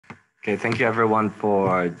Okay, thank you everyone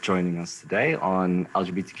for joining us today on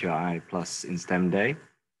LGBTQI plus in STEM Day.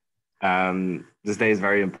 This day is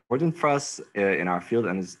very important for us in our field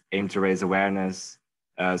and is aimed to raise awareness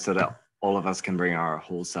so that all of us can bring our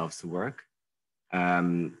whole selves to work.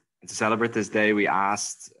 To celebrate this day, we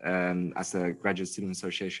asked, as the Graduate Student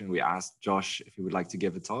Association, we asked Josh if he would like to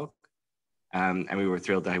give a talk. And we were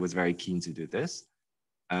thrilled that he was very keen to do this.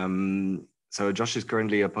 So Josh is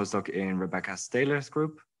currently a postdoc in Rebecca Taylor's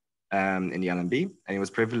group in the LMB, and he was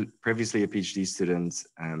previously a PhD student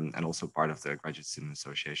and also part of the Graduate Student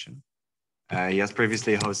Association. He has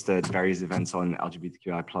previously hosted various events on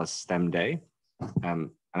LGBTQI plus STEM Day.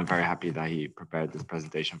 I'm very happy that he prepared this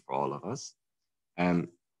presentation for all of us.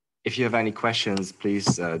 If you have any questions,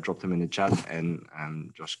 please drop them in the chat and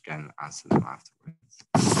Josh can answer them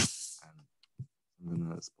afterwards. I'm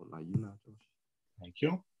gonna spotlight you now, Josh. Thank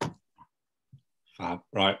you.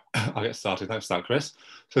 Right, I'll get started. Thanks for that, Chris.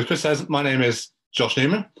 So as Chris says, my name is Josh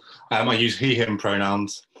Newman. I use he, him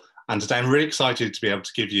pronouns. And today I'm really excited to be able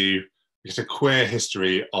to give you just a queer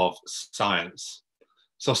history of science.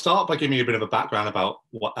 So I'll start by giving you a bit of a background about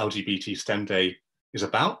what LGBT STEM Day is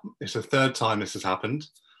about. It's the third time this has happened.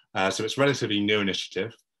 So it's a relatively new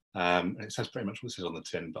initiative. And it says pretty much what this is on the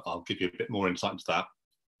tin, but I'll give you a bit more insight into that.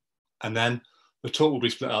 And then the talk will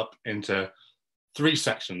be split up into 3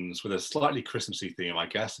 sections with a slightly Christmassy theme, I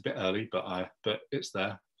guess, a bit early, but it's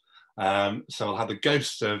there. So I'll have the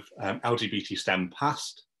ghosts of LGBT STEM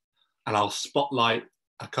past, and I'll spotlight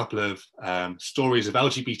a couple of stories of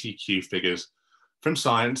LGBTQ figures from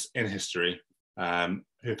science in history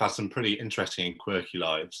who've had some pretty interesting and quirky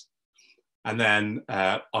lives. And then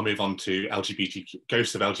I'll move on to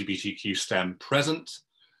ghosts of LGBTQ STEM present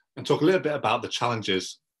and talk a little bit about the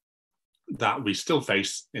challenges that we still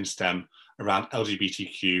face in STEM around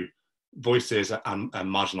LGBTQ voices and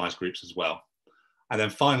marginalized groups as well. And then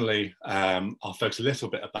finally, I'll focus a little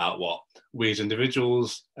bit about what we as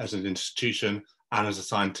individuals, as an institution, and as a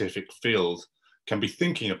scientific field can be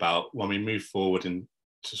thinking about when we move forward and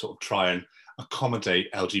to sort of try and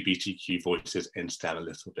accommodate LGBTQ voices in STEM a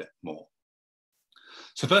little bit more.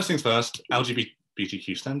 So first things first,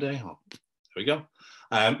 LGBTQ STEM Day, there we go.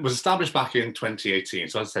 Was established back in 2018.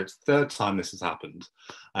 So as I said, it's the third time this has happened.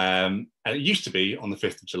 And it used to be on the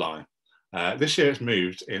 5th of July. This year it's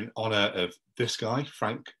moved in honor of this guy,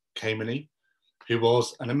 Frank Kameny, who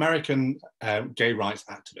was an American gay rights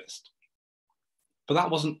activist. But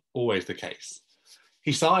that wasn't always the case.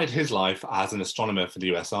 He started his life as an astronomer for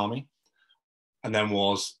the US Army and then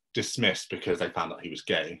was dismissed because they found out he was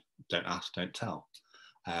gay. Don't ask, don't tell.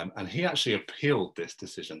 And he actually appealed this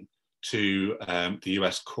decision to the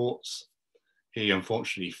US courts. He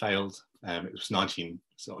unfortunately failed. It was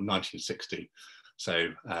 1960, so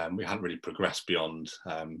we hadn't really progressed towards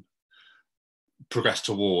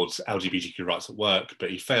LGBTQ rights at work, but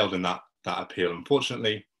he failed in that appeal,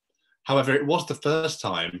 unfortunately. However, it was the first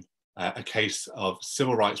time a case of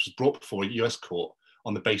civil rights was brought before a US court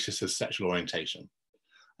on the basis of sexual orientation.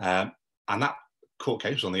 And that court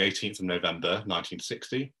case was on the 18th of November,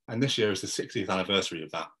 1960, and this year is the 60th anniversary of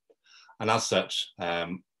that. And as such,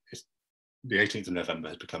 the 18th of November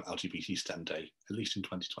has become LGBT STEM Day, at least in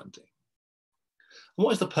 2020. And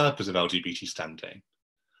what is the purpose of LGBT STEM Day?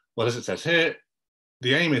 Well, as it says here,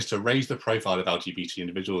 the aim is to raise the profile of LGBT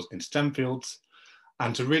individuals in STEM fields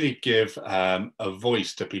and to really give a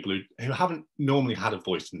voice to people who haven't normally had a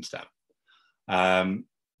voice in STEM.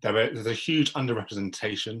 There's a huge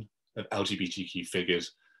underrepresentation of LGBTQ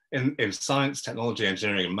figures in science, technology,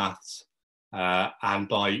 engineering, and maths. And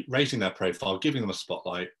by raising their profile, giving them a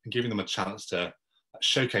spotlight and giving them a chance to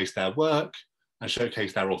showcase their work and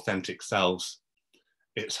showcase their authentic selves,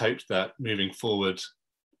 it's hoped that moving forward,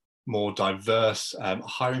 more diverse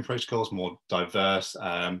hiring protocols, more diverse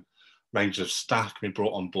range of staff can be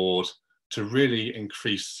brought on board to really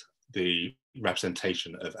increase the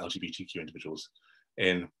representation of LGBTQ individuals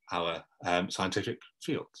in our scientific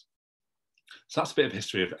fields. So that's a bit of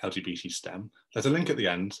history of LGBT STEM. There's a link at the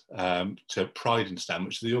end to Pride in STEM,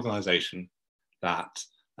 which is the organisation that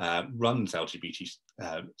runs LGBT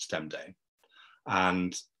STEM Day.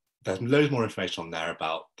 And there's loads more information on there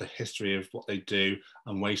about the history of what they do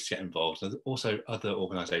and ways to get involved. There's also other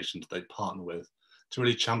organisations they partner with to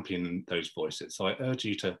really champion those voices. So I urge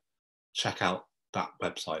you to check out that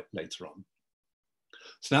website later on.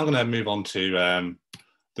 So now I'm going to move on to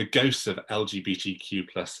the ghosts of LGBTQ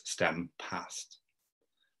plus STEM past.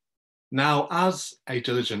 Now, as a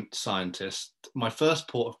diligent scientist, my first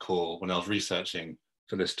port of call when I was researching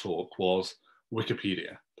for this talk was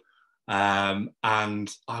Wikipedia. And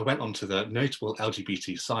I went onto the Notable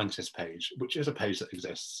LGBT Scientist page, which is a page that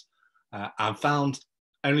exists, and found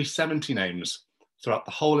only 70 names throughout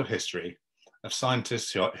the whole of history of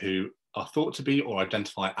scientists who are thought to be or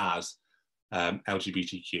identify as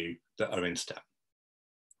LGBTQ that are in STEM.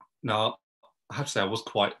 Now, I have to say I was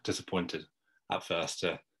quite disappointed at first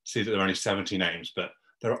to see that there are only 70 names, but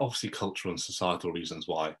there are obviously cultural and societal reasons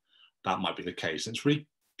why that might be the case. It's really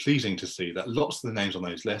pleasing to see that lots of the names on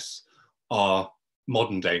those lists are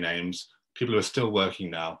modern day names, people who are still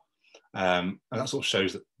working now. And that sort of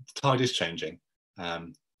shows that the tide is changing.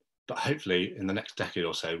 But hopefully in the next decade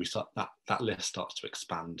or so, we start that list starts to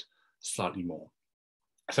expand slightly more.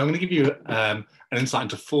 So I'm going to give you an insight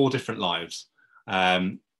into 4 different lives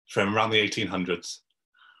from around the 1800s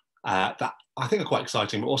that I think are quite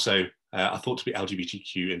exciting, but also are thought to be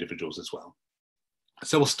LGBTQ individuals as well.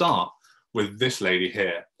 So we'll start with this lady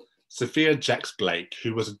here, Sophia Jex Blake,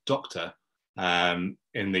 who was a doctor in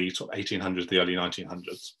the sort of 1800s, the early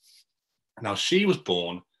 1900s. Now, she was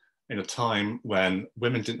born in a time when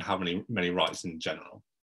women didn't have many rights in general.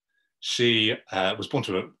 She was born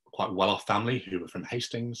to a quite well-off family who were from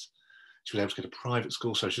Hastings. She was able to go to private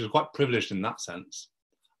school, so she was quite privileged in that sense.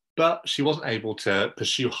 But she wasn't able to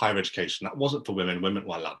pursue higher education. That wasn't for women. Women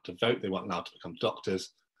weren't allowed to vote. They weren't allowed to become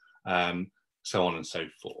doctors, so on and so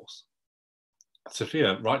forth.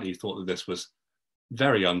 Sophia rightly thought that this was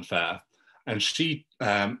very unfair, and she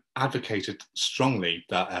advocated strongly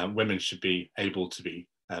that women should be able to be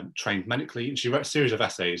trained medically. And she wrote a series of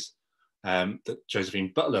essays that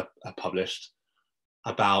Josephine Butler published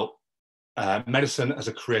about medicine as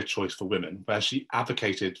a career choice for women, where she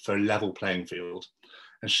advocated for a level playing field.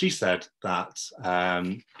 And she said that,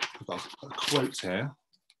 I've got a quote here,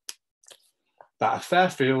 that a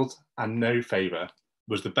fair field and no favour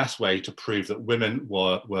was the best way to prove that women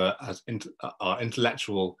were as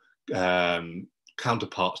intellectual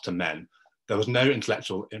counterparts to men. There was no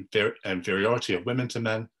intellectual inferiority of women to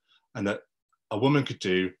men, and that a woman could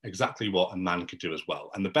do exactly what a man could do as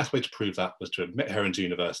well. And the best way to prove that was to admit her into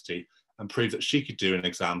university and prove that she could do an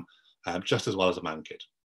exam just as well as a man could.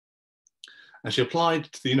 And she applied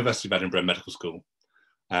to the University of Edinburgh Medical School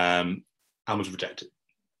and was rejected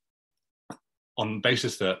on the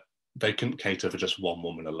basis that they couldn't cater for just one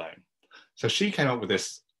woman alone. So she came up with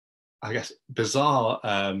this, I guess, bizarre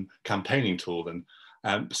campaigning tool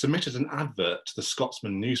and submitted an advert to the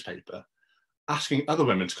Scotsman newspaper asking other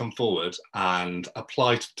women to come forward and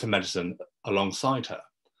apply to medicine alongside her.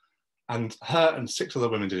 And her and 6 other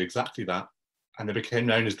women did exactly that, and they became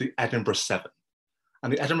known as the Edinburgh Seven.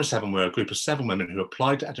 And the Edinburgh Seven were a group of 7 women who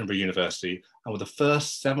applied to Edinburgh University and were the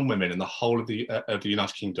first 7 women in the whole of the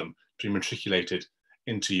United Kingdom to be matriculated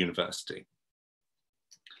into university.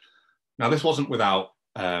 Now, this wasn't without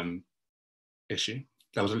issue.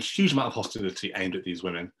 There was a huge amount of hostility aimed at these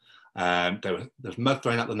women. There was mud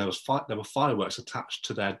thrown at them. There were fireworks attached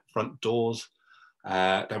to their front doors.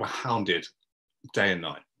 They were hounded day and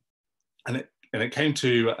night. And it came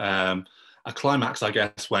to a climax, I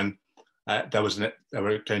guess, when they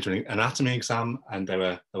were going to an anatomy exam, and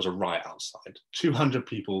there was a riot outside. 200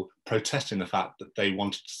 people protesting the fact that they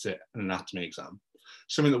wanted to sit an anatomy exam,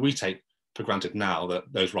 something that we take for granted now, that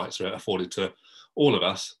those rights are afforded to all of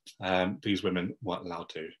us. These women weren't allowed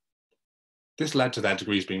to. This led to their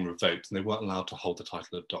degrees being revoked, and they weren't allowed to hold the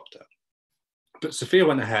title of doctor. But Sophia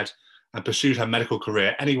went ahead and pursued her medical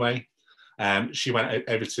career anyway. She went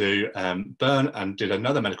over to Bern and did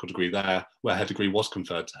another medical degree there, where her degree was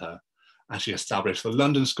conferred to her. And she established the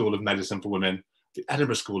London School of Medicine for Women, the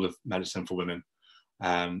Edinburgh School of Medicine for Women,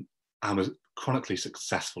 and was chronically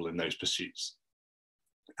successful in those pursuits,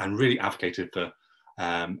 and really advocated for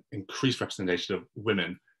increased representation of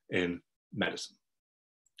women in medicine.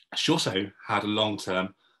 She also had a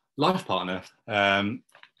long-term life partner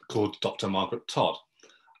called Dr. Margaret Todd,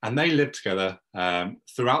 and they lived together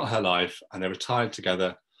throughout her life, and they retired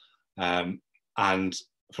together. And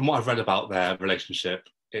from what I've read about their relationship,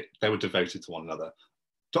 they were devoted to one another.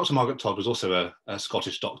 Dr. Margaret Todd was also a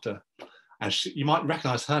Scottish doctor, and you might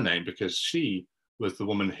recognise her name because she was the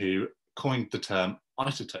woman who coined the term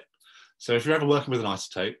isotope. So if you're ever working with an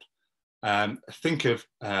isotope, think of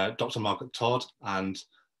Dr. Margaret Todd and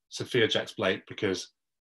Sophia Jex Blake, because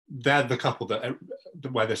they're the couple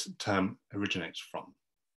where this term originates from.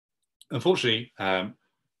 Unfortunately,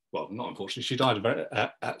 well, not unfortunately, she died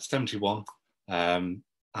at 71,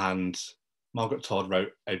 and Margaret Todd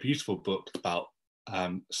wrote a beautiful book about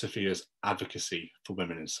Sophia's advocacy for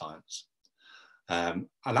women in science. And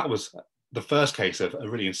that was the first case of a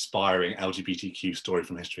really inspiring LGBTQ story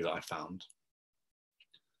from history that I found.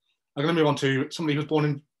 I'm going to move on to somebody who was born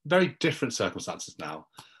in very different circumstances now,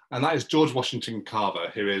 and that is George Washington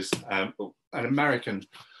Carver, who is an American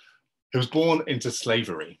who was born into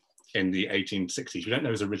slavery. in the 1860s. We don't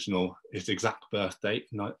know his exact birth date,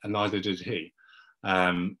 and neither did he.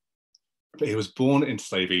 But he was born into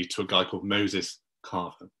slavery to a guy called Moses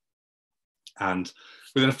Carver. And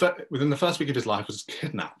within the first week of his life was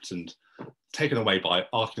kidnapped and taken away by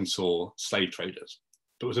Arkansas slave traders,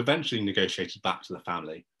 but was eventually negotiated back to the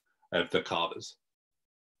family of the Carvers.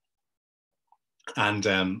 And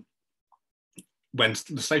when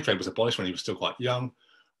the slave trade was abolished, when he was still quite young,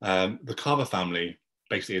 the Carver family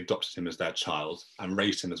basically adopted him as their child and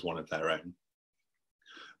raised him as one of their own.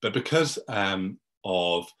 But because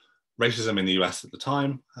of racism in the US at the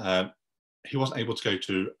time, he wasn't able to go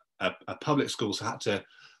to a public school, so had to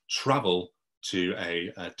travel to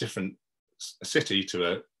a different city,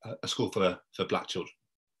 to a school for Black children.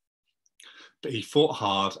 But he fought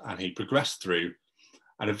hard and he progressed through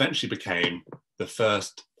and eventually became the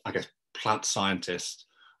first, I guess, plant scientist,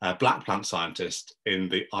 Black plant scientist in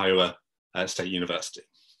the Iowa State University.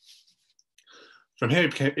 From here,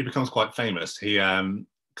 he becomes quite famous. He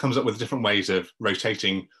comes up with different ways of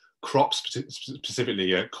rotating crops,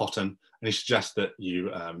 specifically cotton, and he suggests that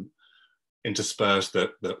you intersperse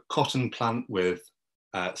the cotton plant with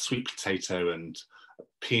sweet potato and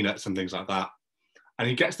peanuts and things like that. And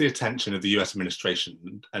he gets the attention of the US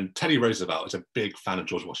administration, and Teddy Roosevelt is a big fan of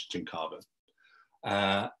George Washington Carver.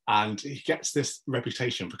 And he gets this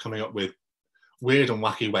reputation for coming up with weird and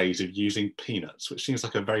wacky ways of using peanuts, which seems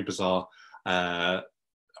like a very bizarre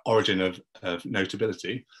origin of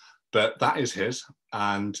notability, but that is his.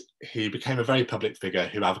 And he became a very public figure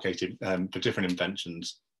who advocated for different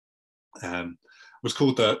inventions, was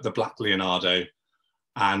called the Black Leonardo,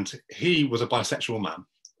 and he was a bisexual man.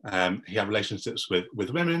 He had relationships with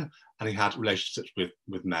women, and he had relationships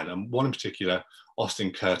with men. And one in particular,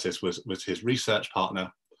 Austin Curtis, was his research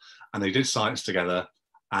partner, and they did science together.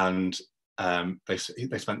 And they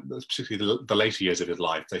spent, particularly the later years of his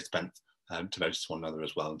life, they spent devoted to one another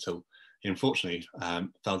as well, until he unfortunately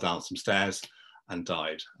fell down some stairs and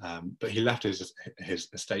died. But he left his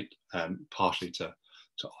estate partially to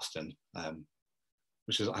Austin,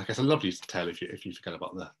 which is, I guess, a lovely tale if you forget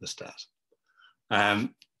about the stairs.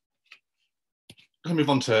 I'm going to move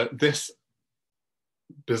on to this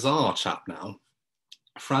bizarre chap now,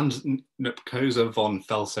 Franz Nupkosa von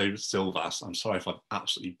Felso-Silvas. I'm sorry if I've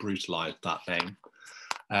absolutely brutalized that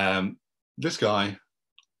name. This guy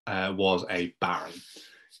was a baron.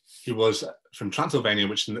 He was from Transylvania,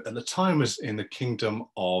 which at the time was in the Kingdom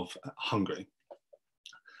of Hungary.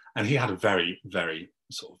 And he had a very, very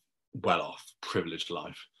sort of well-off, privileged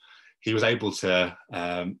life. He was able to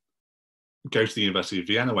go to the University of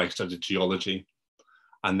Vienna, where he studied geology,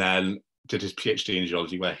 and then did his PhD in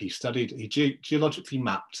geology, where he geologically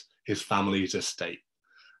mapped his family's estate.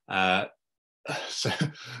 So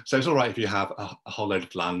it's all right if you have a whole load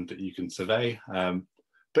of land that you can survey,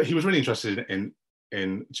 but he was really interested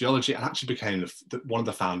in geology, and actually became one of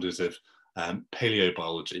the founders of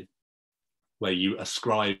paleobiology, where you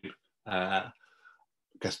ascribe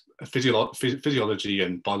physiology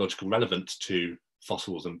and biological relevance to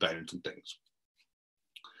fossils and bones and things.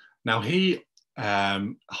 Now, he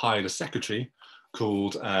hired a secretary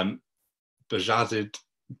called Bajazid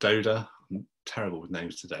Doda. I'm terrible with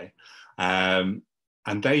names today. And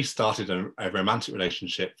they started a romantic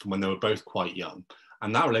relationship from when they were both quite young.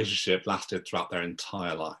 And that relationship lasted throughout their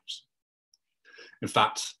entire lives. In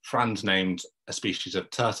fact, Franz named a species of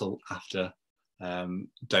turtle after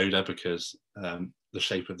Doda because the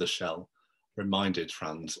shape of the shell reminded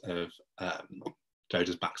Franz of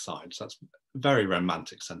Doda's backside. So that's very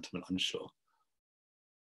romantic sentiment, I'm sure.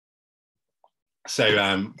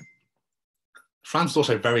 So Franz was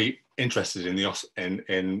also very interested in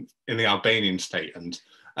the Albanian state, and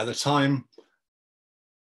at the time,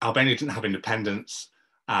 Albania didn't have independence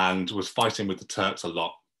and was fighting with the Turks a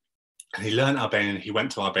lot. And he learned Albanian. He went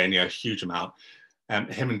to Albania a huge amount.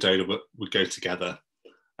 Him and Doda would go together,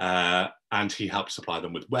 and he helped supply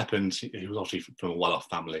them with weapons. He was obviously from a well-off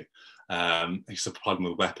family. He supplied them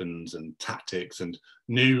with weapons and tactics, and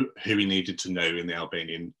knew who he needed to know in the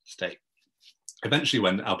Albanian state. Eventually,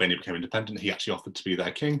 when Albania became independent, he actually offered to be their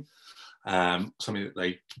king, something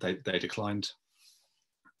that they declined.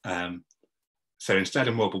 So instead,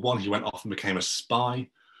 in World War I, he went off and became a spy,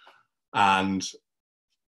 and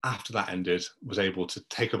after that ended, was able to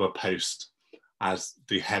take up a post as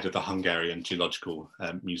the head of the Hungarian Geological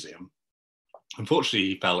Museum. Unfortunately,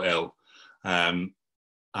 he fell ill, and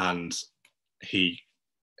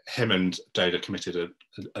him and Doda committed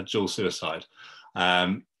a dual suicide.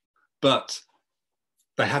 But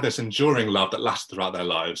they had this enduring love that lasted throughout their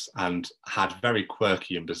lives and had very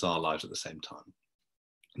quirky and bizarre lives at the same time.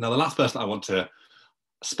 Now, the last person I want to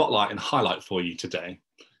spotlight and highlight for you today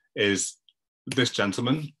is this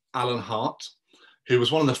gentleman, Alan Hart, who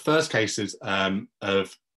was one of the first cases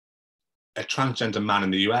of a transgender man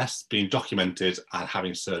in the US being documented and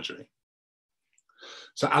having surgery.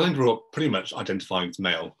 So Alan grew up pretty much identifying as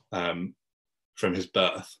male from his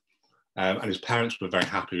birth, and his parents were very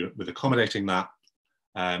happy with accommodating that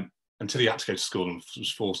until he had to go to school and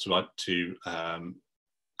was forced to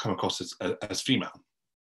come across as female.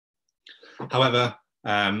 However,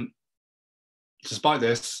 despite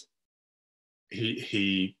this,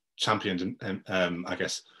 he championed, I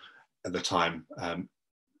guess, at the time,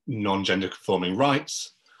 non-gender conforming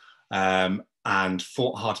rights, and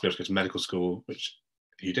fought hard to be able to go to medical school, which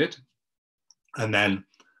he did. And then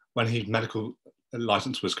when his medical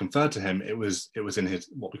license was conferred to him, it was in his,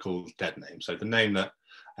 what we call, dead name. So the name that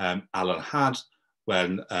Alan had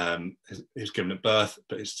when he was given at birth,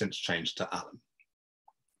 but it's since changed to Alan.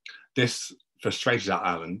 This frustrated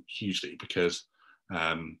Alan hugely because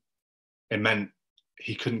it meant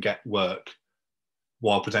he couldn't get work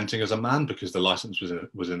while presenting as a man because the license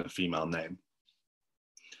was in a female name.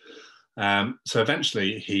 So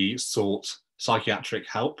eventually he sought psychiatric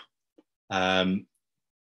help and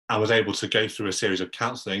was able to go through a series of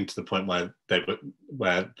counselling to the point where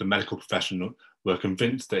the medical profession were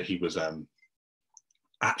convinced that he was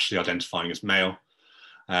actually identifying as male,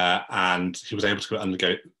 and he was able to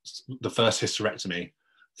undergo the first hysterectomy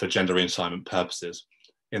for gender reassignment purposes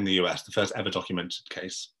in the US, the first ever documented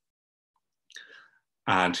case.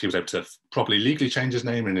 And he was able to properly legally change his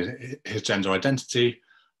name and his gender identity,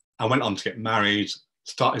 and went on to get married,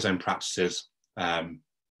 start his own practices. But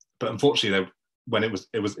unfortunately, when it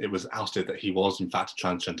was ousted that he was in fact a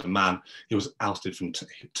transgender man, he was ousted from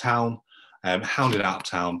town, hounded out of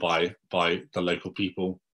town by the local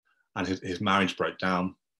people, and his marriage broke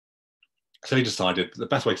down. So he decided that the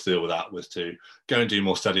best way to deal with that was to go and do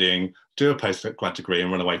more studying, do a postgrad degree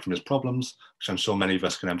and run away from his problems, which I'm sure many of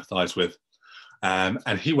us can empathise with.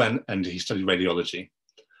 And he went and he studied radiology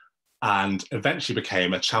and eventually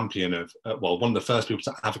became a champion of, one of the first people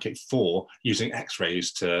to advocate for using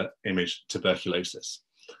X-rays to image tuberculosis.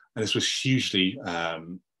 And this was hugely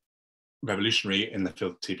revolutionary in the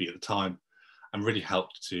field of TB at the time and really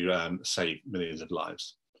helped to save millions of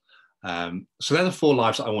lives. So they're the 4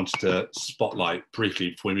 lives that I wanted to spotlight briefly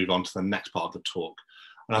before we move on to the next part of the talk.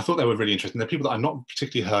 And I thought they were really interesting. They're people that I've not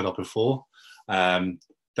particularly heard of before.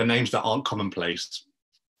 They're names that aren't commonplace,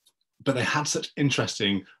 but they had such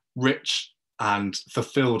interesting, rich and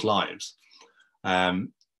fulfilled lives. And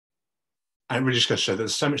it really just goes to show that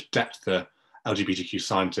there's so much depth to LGBTQ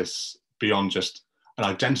scientists beyond just an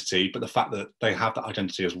identity, but the fact that they have that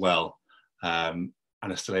identity as well, and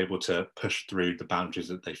are still able to push through the boundaries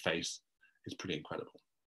that they face is pretty incredible.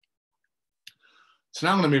 So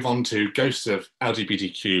now I'm going to move on to ghosts of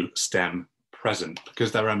LGBTQ STEM present,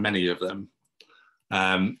 because there are many of them.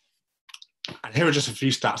 And here are just a few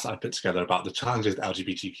stats that I put together about the challenges that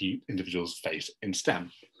LGBTQ individuals face in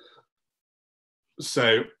STEM.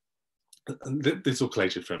 So this is all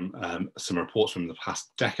collated from some reports from the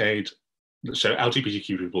past decade that show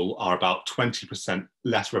LGBTQ people are about 20%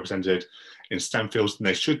 less represented in STEM fields than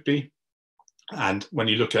they should be. And when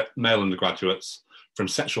you look at male undergraduates from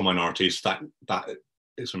sexual minorities, that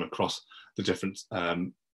is from across the different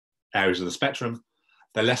areas of the spectrum,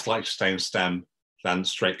 they're less likely to stay in STEM than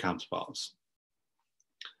straight counterparts.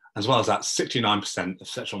 As well as that, 69% of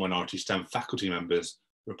sexual minority STEM faculty members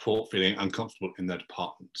report feeling uncomfortable in their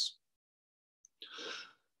departments.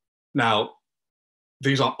 Now,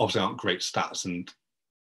 these obviously aren't great stats, and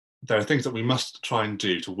there are things that we must try and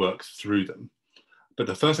do to work through them. But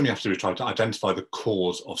the first thing we have to do is try to identify the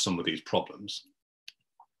cause of some of these problems.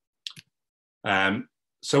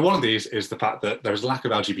 So one of these is the fact that there is a lack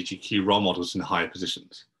of LGBTQ role models in higher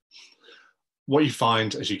positions. What you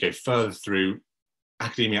find as you go further through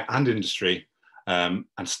academia and industry, and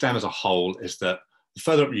STEM as a whole, is that the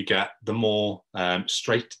further up you get, the more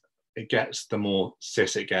straight it gets, the more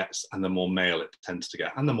cis it gets, and the more male it tends to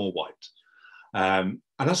get, and the more white. And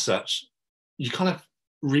as such, you kind of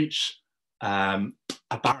reach a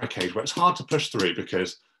barricade where it's hard to push through,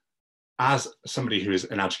 because as somebody who is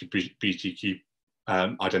an LGBTQ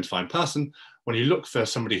identifying person, when you look for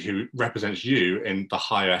somebody who represents you in the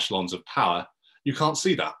higher echelons of power, you can't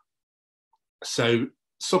see that. So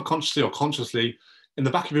subconsciously or consciously, in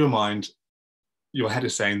the back of your mind, your head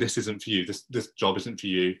is saying, this isn't for you, this job isn't for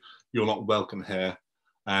you, you're not welcome here.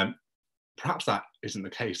 Perhaps that isn't the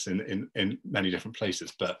case in many different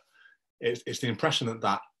places, but it's the impression that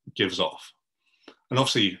that gives off. And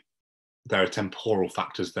obviously, there are temporal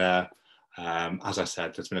factors there. As I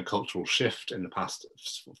said, there's been a cultural shift in the past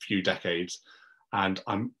few decades, and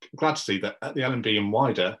I'm glad to see that at the LMB and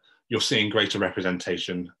wider, you're seeing greater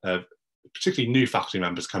representation of particularly new faculty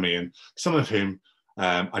members coming in, some of whom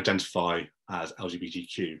identify as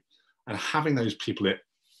LGBTQ, and having those people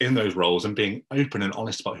in those roles and being open and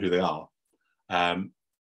honest about who they are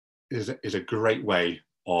is a great way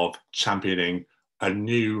of championing a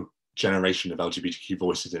new generation of LGBTQ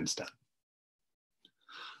voices in STEM.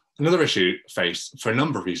 Another issue faced for a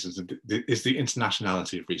number of reasons is the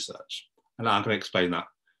internationality of research. And I'm going to explain that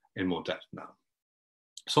in more depth now.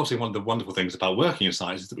 So obviously one of the wonderful things about working in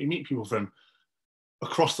science is that we meet people from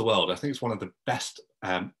across the world. I think it's one of the best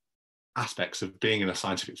aspects of being in a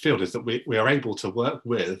scientific field is that we are able to work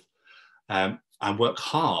with and work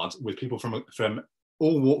hard with people from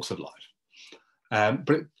all walks of life.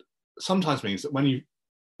 But it sometimes means that when you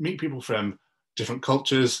meet people from different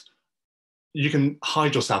cultures, you can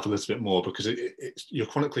hide yourself a little bit more because you're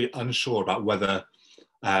chronically unsure about whether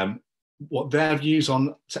what their views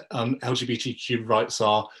on LGBTQ rights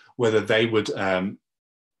are, whether they would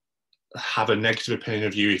have a negative opinion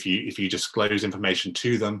of you if you disclose information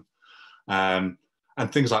to them, and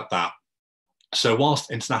things like that. So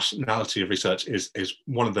whilst internationality of research is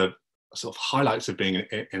one of the sort of highlights of being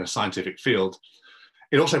in a scientific field,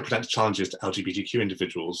 it also presents challenges to LGBTQ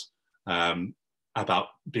individuals about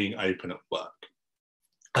being open at work.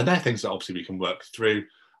 And they're things that obviously we can work through,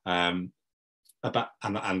 and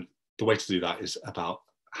the way to do that is about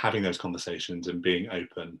having those conversations and being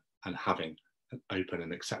open and having an open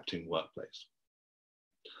and accepting workplace.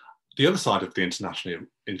 The other side of the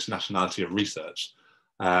internationality of research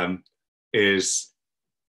is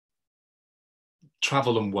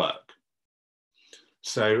travel and work.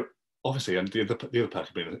 So obviously, and the other perk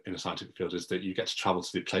of being in a scientific field is that you get to travel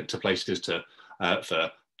to places for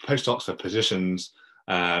postdocs, for positions,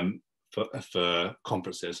 for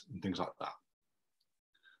conferences and things like that.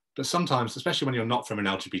 But sometimes, especially when you're not from an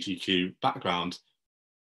LGBTQ background,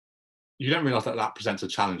 you don't realise that that presents a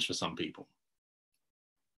challenge for some people.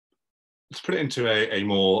 Let's put it into a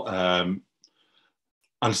more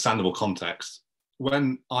understandable context.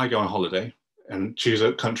 When I go on holiday and choose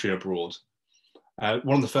a country abroad,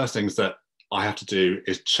 one of the first things that I have to do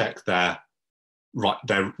is check their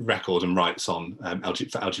record and rights on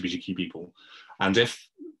for LGBTQ people. And if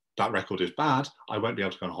that record is bad, I won't be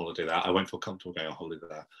able to go on holiday there. I won't feel comfortable going on holiday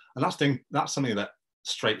there. And that's something that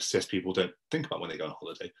straight cis people don't think about when they go on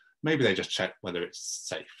holiday. Maybe they just check whether it's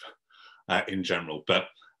safe in general. But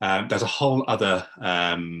there's a whole other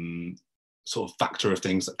sort of factor of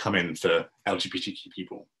things that come in for LGBTQ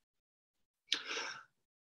people.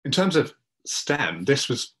 In terms of STEM, this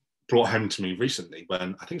was brought home to me recently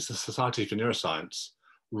when I think it's the Society for Neuroscience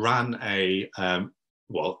ran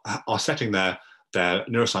are setting their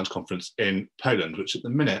neuroscience conference in Poland, which at the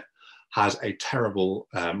minute has a terrible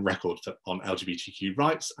record on LGBTQ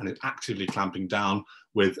rights and is actively clamping down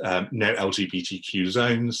with no LGBTQ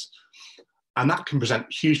zones. And that can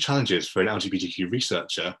present huge challenges for an LGBTQ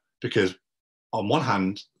researcher because on one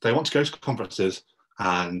hand, they want to go to conferences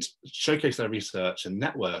and showcase their research and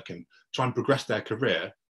network and try and progress their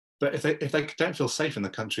career. But if they don't feel safe in the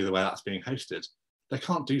country the way that's being hosted, they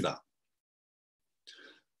can't do that.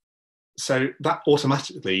 So that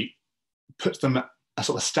automatically puts them a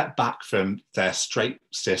sort of step back from their straight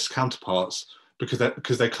cis counterparts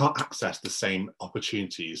because they can't access the same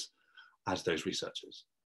opportunities as those researchers.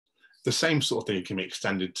 The same sort of thing can be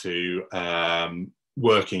extended to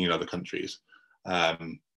working in other countries.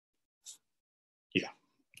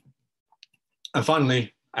 And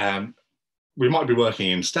finally, we might be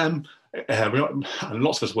working in STEM, and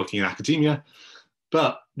lots of us working in academia,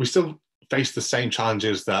 but we still face the same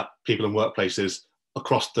challenges that people in workplaces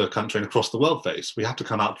across the country and across the world face. We have to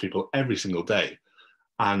come out to people every single day.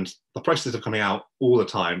 And the process of coming out all the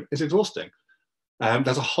time is exhausting.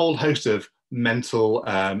 There's a whole host of mental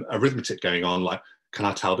arithmetic going on, like, can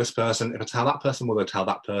I tell this person? If I tell that person, will they tell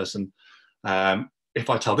that person? If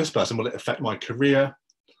I tell this person, will it affect my career?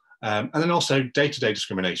 And then also day-to-day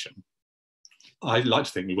discrimination. I like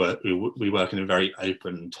to think we work in a very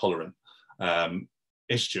open, tolerant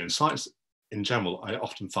institute. And science in general, I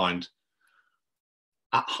often find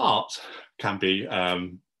at heart can be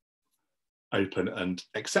open and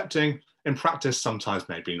accepting. In practice, sometimes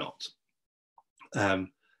maybe not.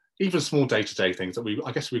 Even small day-to-day things that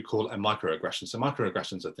I guess we call a microaggression. So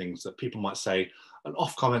microaggressions are things that people might say, an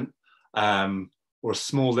off comment or a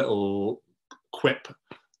small little quip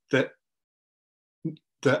that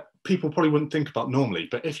people probably wouldn't think about normally.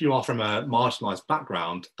 But if you are from a marginalized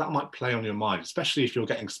background, that might play on your mind, especially if you're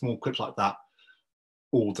getting small quips like that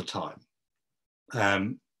all the time.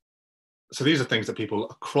 So these are things that people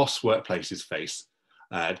across workplaces face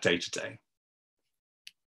day to day.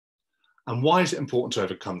 And why is it important to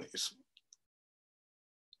overcome these?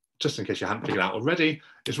 Just in case you hadn't figured out already,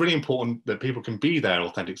 it's really important that people can be their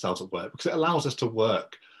authentic selves at work, because it allows us to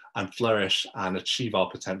work and flourish and achieve our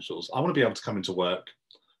potentials. I want to be able to come into work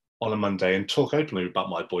on a Monday and talk openly about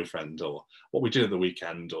my boyfriend or what we did at the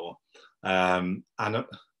weekend, or being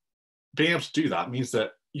able to do that means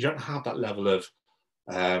that you don't have that level of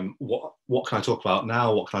what can I talk about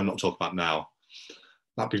now, what can I not talk about now.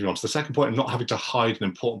 That brings me on to the second point, of not having to hide an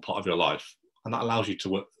important part of your life, and that allows you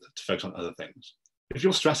to focus on other things. If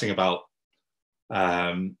you're stressing about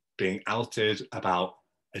being outed, about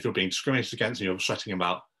if you're being discriminated against, and you're stressing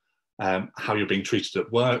about how you're being treated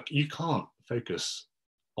at work, you can't focus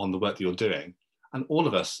on the work that you're doing. And all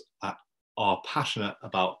of us are passionate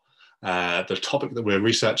about the topic that we're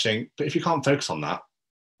researching, but if you can't focus on that,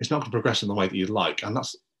 it's not going to progress in the way that you'd like, and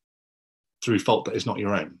that's through fault that is not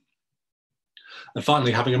your own. And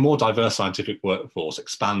finally, having a more diverse scientific workforce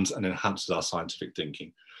expands and enhances our scientific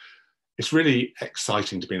thinking. It's really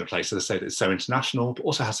exciting to be in a place, as I say, that's so international, but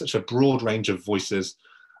also has such a broad range of voices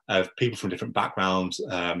of people from different backgrounds.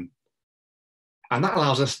 And that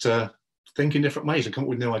allows us to think in different ways and come up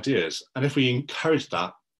with new ideas. And if we encourage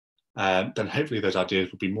that, then hopefully those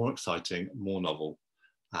ideas will be more exciting, more novel,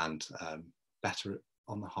 and better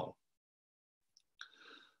on the whole.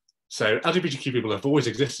 So LGBTQ people have always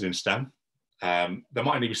existed in STEM. There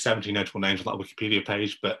might only be 70 notable names on that Wikipedia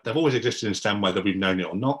page, but they've always existed in STEM whether we've known it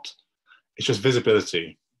or not. It's just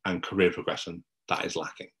visibility and career progression that is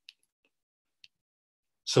lacking.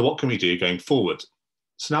 So what can we do going forward?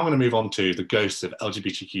 So now I'm going to move on to the ghosts of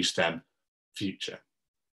LGBTQ STEM future.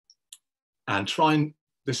 And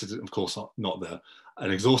this is of course not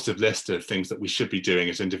an exhaustive list of things that we should be doing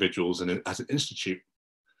as individuals and as an institute,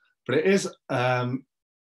 but it is the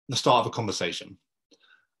start of a conversation.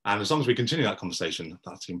 And as long as we continue that conversation,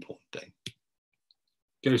 that's the important thing.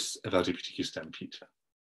 Ghosts of LGBTQ STEM future.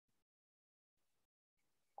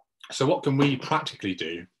 So what can we practically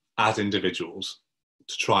do as individuals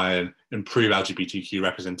to try and improve LGBTQ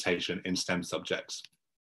representation in STEM subjects?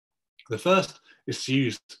 The first is to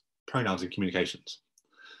use pronouns in communications.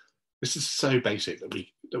 This is so basic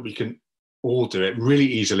that we can all do it really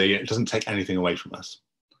easily. It doesn't take anything away from us.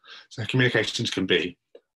 So communications can be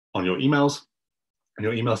on your emails, and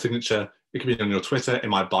your email signature. It can be on your Twitter. In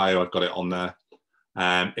my bio, I've got it on there.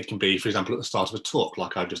 It can be, for example, at the start of a talk,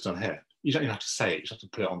 like I've just done here. You don't even have to say it, you just have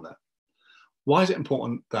to put it on there. Why is it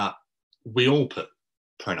important that we all put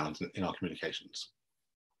pronouns in our communications?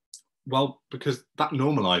 Well, because that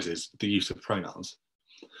normalizes the use of pronouns.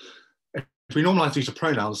 If we normalize the use of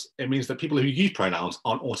pronouns, it means that people who use pronouns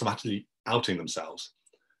aren't automatically outing themselves.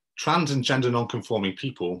 Trans and gender non-conforming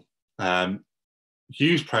people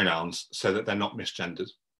use pronouns so that they're not misgendered.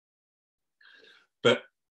 But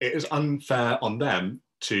it is unfair on them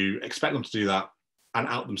to expect them to do that and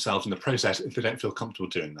out themselves in the process if they don't feel comfortable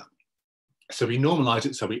doing that. So we normalize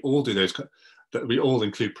it, so we all do those, that we all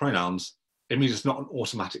include pronouns. It means it's not an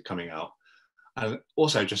automatic coming out. And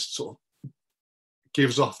also just sort of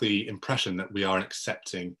gives off the impression that we are an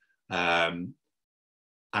accepting and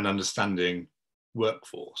understanding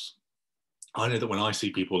workforce. I know that when I see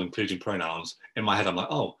people including pronouns, in my head, I'm like,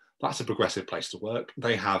 oh, that's a progressive place to work.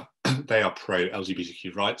 They are pro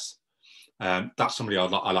LGBTQ rights. That's somebody I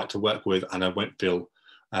like to work with, and I won't feel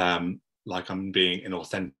like I'm being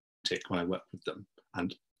inauthentic when I work with them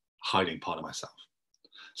and hiding part of myself.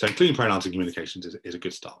 So including pronouns in communications is a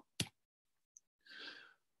good start.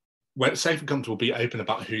 When it's safe and comfortable, be open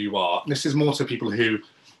about who you are. This is more to people who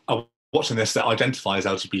are watching this that identify as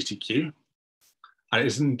LGBTQ, and it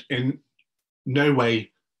isn't in no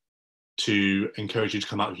way to encourage you to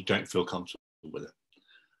come out if you don't feel comfortable with it.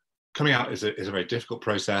 Coming out is a very difficult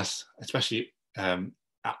process, especially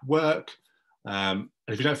at work. And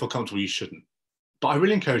if you don't feel comfortable, you shouldn't. But I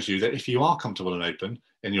really encourage you that if you are comfortable and open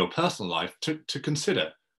in your personal life, to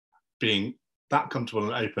consider being that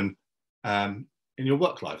comfortable and open in your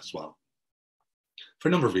work life as well. For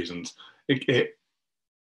a number of reasons.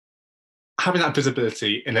 Having that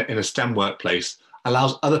visibility in a STEM workplace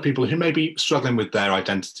allows other people who may be struggling with their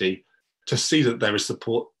identity to see that there is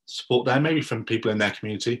support there, maybe from people in their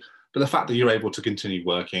community, but the fact that you're able to continue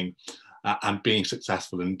working and being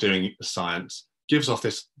successful and doing science gives off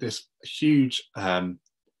this huge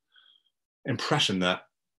impression that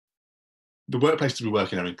the workplaces we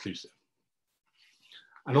work in are inclusive.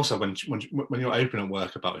 And also when you're open at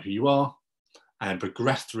work about who you are and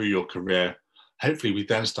progress through your career, hopefully we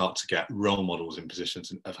then start to get role models in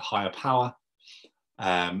positions of higher power,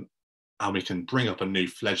 and we can bring up a new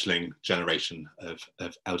fledgling generation of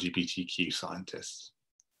LGBTQ scientists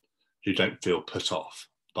who don't feel put off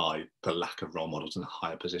by the lack of role models in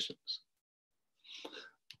higher positions.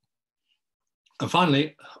 And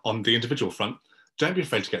finally, on the individual front, don't be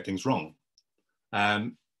afraid to get things wrong.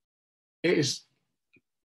 It is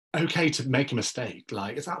okay to make a mistake.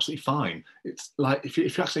 Like, it's absolutely fine. It's like if you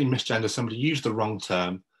actually misgender somebody, use the wrong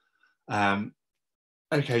term.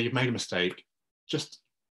 Okay, you've made a mistake. Just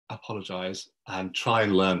apologize and try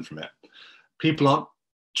and learn from it. People aren't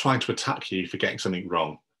trying to attack you for getting something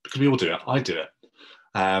wrong, because we all do it. I do it.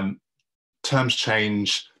 Terms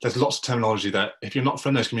change. There's lots of terminology that, if you're not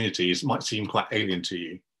from those communities, might seem quite alien to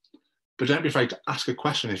you. But don't be afraid to ask a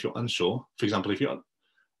question if you're unsure. For example, if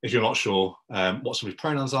you're not sure what somebody's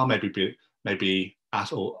pronouns are, maybe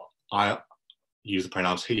ask, or I use the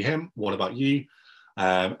pronouns he, him. What about you?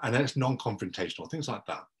 And then it's non-confrontational, things like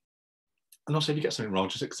that. And also, if you get something wrong,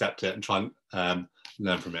 just accept it and try and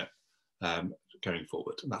learn from it going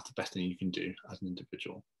forward. And that's the best thing you can do as an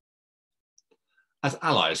individual. As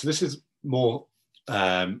allies, so this is more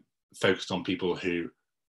focused on people who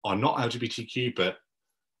are not LGBTQ, but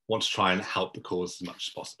want to try and help the cause as much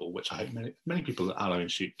as possible, which I hope many people at Ally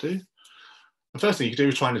and Shoot do. The first thing you can do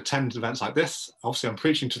is try and attend events like this. Obviously, I'm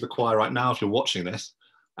preaching to the choir right now if you're watching this,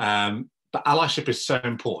 but allyship is so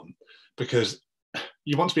important, because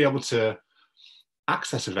you want to be able to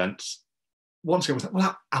access events once again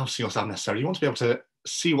without outing yourself necessarily. You want to be able to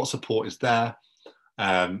see what support is there,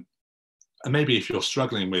 and maybe if you're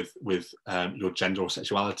struggling with your gender or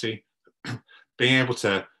sexuality, being able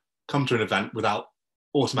to come to an event without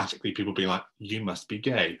automatically people being like, you must be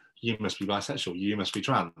gay, you must be bisexual, you must be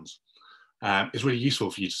trans. It's really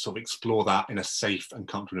useful for you to sort of explore that in a safe and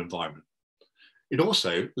comfortable environment. It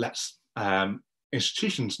also lets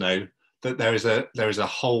institutions know that there is a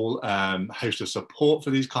whole host of support for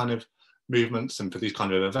these kind of movements and for these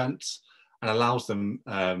kind of events, and allows them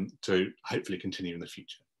to hopefully continue in the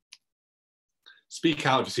future. Speak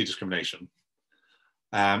out if you see discrimination.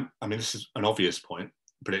 I mean, this is an obvious point,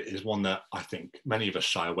 but it is one that I think many of us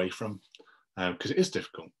shy away from, because it is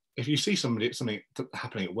difficult. If you see something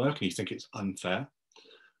happening at work and you think it's unfair,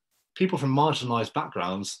 people from marginalised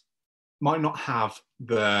backgrounds might not have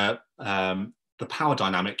the power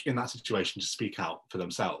dynamic in that situation to speak out for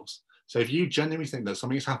themselves. So if you genuinely think that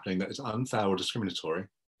something is happening that is unfair or discriminatory,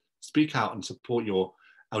 speak out and support your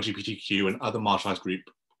LGBTQ and other marginalised group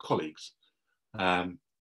colleagues. And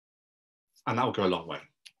that will go a long way.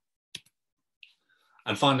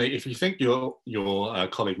 And finally, if you think your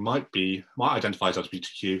colleague might identify as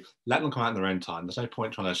LGBTQ, let them come out in their own time. There's no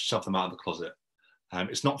point trying to shove them out of the closet.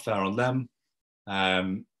 It's not fair on them,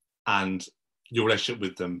 and your relationship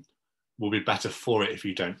with them will be better for it if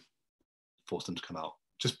you don't force them to come out.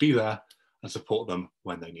 Just be there and support them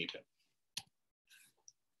when they need it.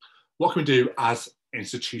 What can we do as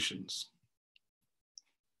institutions?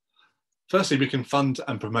 Firstly, we can fund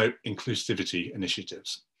and promote inclusivity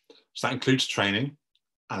initiatives. So that includes training,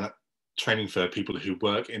 and training for people who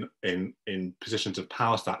work in positions of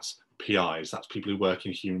power. So that's PIs, that's people who work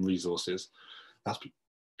in human resources, that's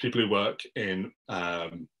people who work in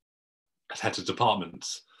as heads of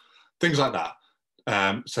departments, things like that,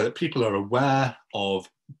 so that people are aware of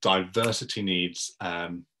diversity needs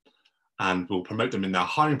and will promote them in their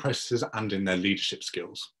hiring processes and in their leadership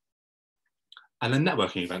skills. And then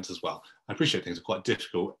networking events as well. I appreciate things are quite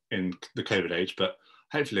difficult in the COVID age, but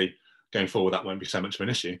hopefully going forward that won't be so much of an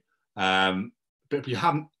issue. But if you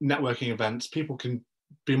have networking events, people can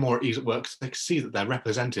be more at ease at work because they can see that they're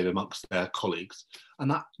represented amongst their colleagues, and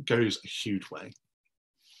that goes a huge way.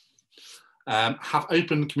 Have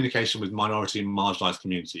open communication with minority and marginalised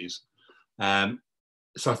communities.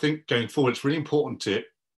 So I think going forward, it's really important to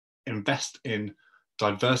invest in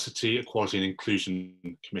diversity, equality and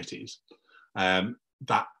inclusion committees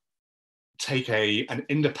that take an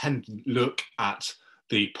independent look at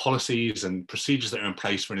the policies and procedures that are in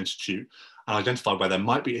place for an institute and identify where there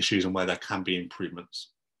might be issues and where there can be improvements.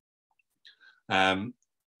 But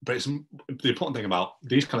the important thing about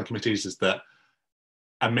these kind of committees is that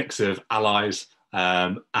a mix of allies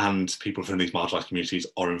and people from these marginalised communities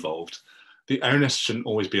are involved. The onus shouldn't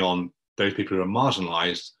always be on those people who are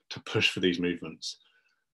marginalised to push for these movements.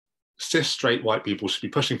 Cis straight white people should be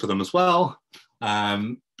pushing for them as well,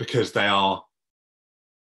 because they are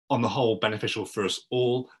on the whole beneficial for us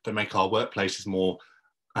all. They make our workplaces more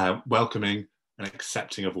welcoming and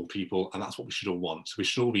accepting of all people, and that's what we should all want. So we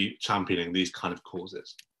should all be championing these kind of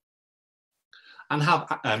causes. And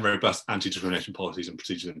have robust anti-discrimination policies and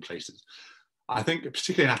procedures in places. I think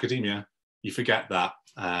particularly in academia, you forget that,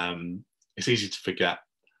 it's easy to forget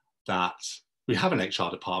that we have an HR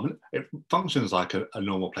department. It functions like a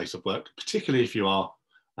normal place of work, particularly if you are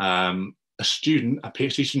a student, a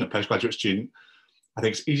PhD student, a postgraduate student. I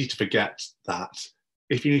think it's easy to forget that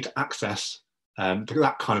if you need to access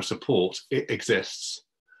that kind of support, it exists.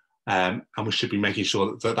 And we should be making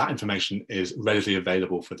sure that that information is readily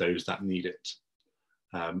available for those that need it,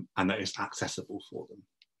 and that it's accessible for them.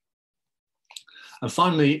 And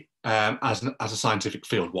finally, as a scientific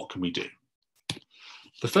field, what can we do?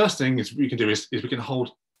 The first thing we can do is we can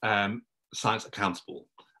hold science accountable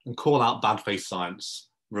and call out bad faith science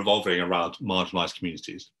revolving around marginalised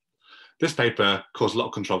communities. This paper caused a lot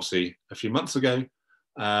of controversy a few months ago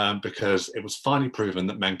because it was finally proven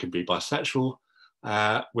that men can be bisexual,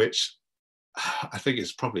 which I think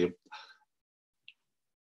is probably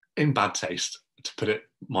in bad taste, to put it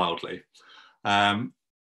mildly.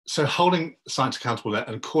 So holding science accountable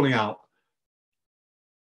and calling out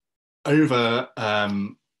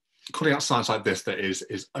science like this that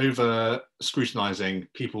is over scrutinizing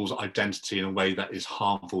people's identity in a way that is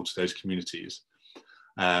harmful to those communities,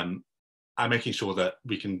 and making sure that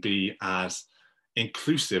we can be as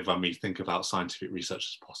inclusive when we think about scientific research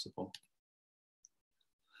as possible.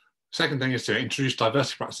 Second thing is to introduce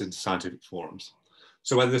diversity practices into scientific forums.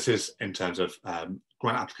 So whether this is in terms of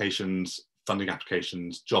grant applications, funding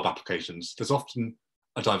applications, job applications, there's often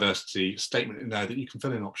a diversity statement in there that you can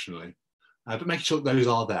fill in optionally, but making sure that those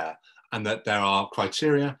are there and that there are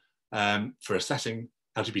criteria for assessing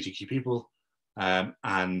LGBTQ people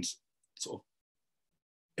and sort of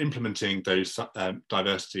implementing those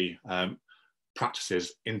diversity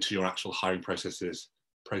practices into your actual hiring processes,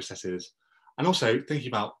 and also thinking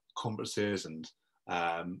about conferences and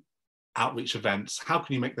outreach events. How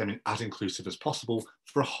can you make them as inclusive as possible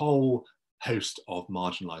for a whole host of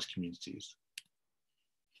marginalised communities?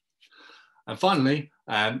 And finally,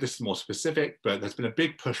 this is more specific, but there's been a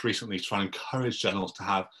big push recently to try and encourage journals to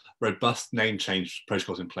have robust name change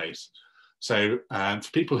protocols in place. So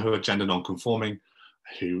for people who are gender non-conforming,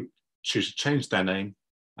 who choose to change their name,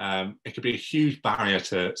 it could be a huge barrier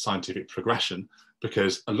to scientific progression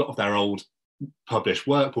because a lot of their old published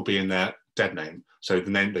work will be in their dead name, so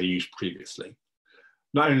the name they used previously.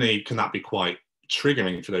 Not only can that be quite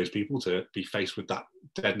triggering for those people to be faced with that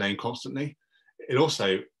dead name constantly, it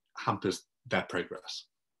also hampers their progress.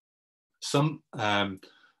 Some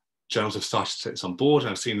journals have started to take this on board,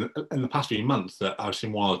 and I've seen in the past few months that I've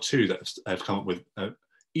seen one or two that have come up with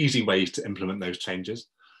easy ways to implement those changes.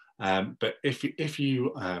 But if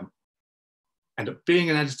you end up being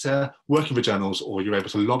an editor, working for journals, or you're able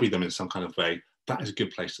to lobby them in some kind of way, that is a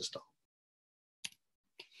good place to start.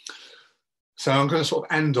 So I'm going to sort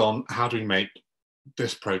of end on how do we make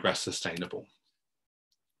this progress sustainable.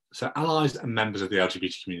 So allies and members of the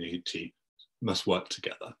LGBT community must work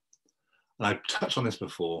together. And I've touched on this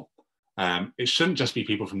before. It shouldn't just be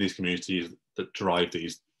people from these communities that drive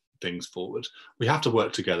these things forward. We have to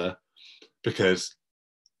work together because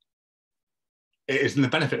it is in the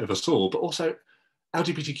benefit of us all, but also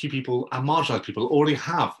LGBTQ people and marginalised people already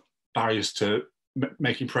have barriers to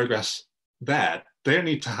making progress there. They don't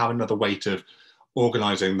need to have another weight of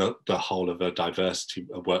organising the whole of a diversity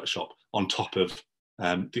workshop on top of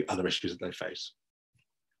the other issues that they face.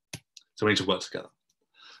 So we need to work together.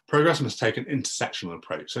 Progress must take an intersectional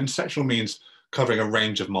approach. So intersectional means covering a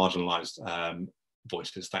range of marginalised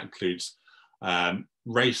voices. That includes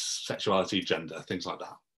race, sexuality, gender, things like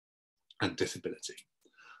that, and disability.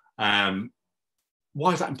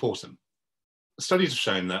 Why is that important? Studies have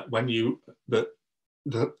shown that when in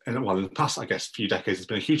the past, I guess, few decades, there's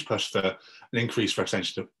been a huge push for an increased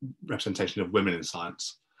representation of women in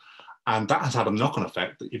science. And that has had a knock-on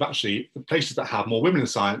effect that you've actually, places that have more women in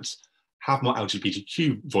science have more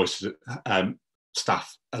LGBTQ voices,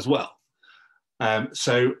 staff as well.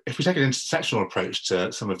 So if we take an intersectional approach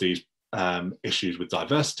to some of these issues with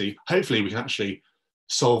diversity, hopefully we can actually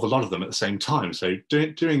solve a lot of them at the same time. So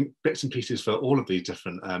doing bits and pieces for all of these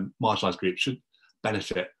different marginalised groups should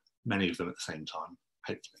benefit many of them at the same time,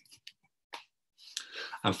 hopefully.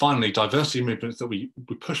 And finally, diversity movements that we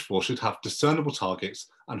push for should have discernible targets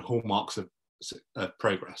and hallmarks of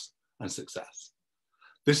progress and success.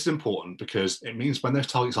 This is important because it means when those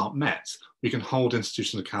targets aren't met, we can hold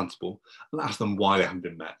institutions accountable and ask them why they haven't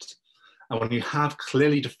been met. And when you have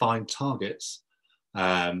clearly defined targets,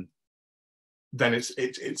 then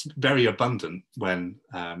it's very abundant when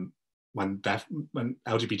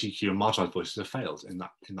LGBTQ and marginalised voices have failed in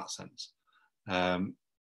that sense.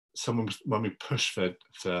 So when we push for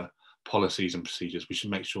policies and procedures, we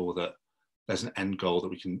should make sure that there's an end goal that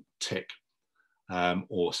we can tick,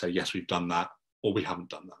 or say, yes, we've done that, or we haven't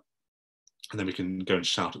done that. And then we can go and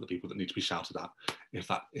shout at the people that need to be shouted at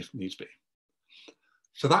if needs be.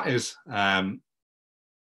 So that is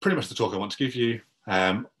pretty much the talk I want to give you.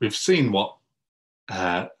 We've seen what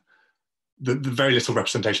the very little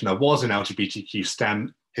representation there was in LGBTQ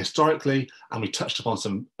STEM historically, and we touched upon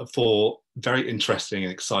some 4 very interesting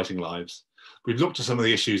and exciting lives. We've looked at some of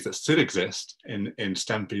the issues that still exist in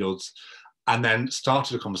STEM fields, and then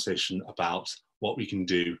started a conversation about what we can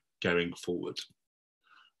do going forward.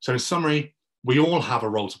 So in summary, we all have a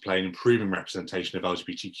role to play in improving representation of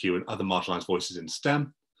LGBTQ and other marginalised voices in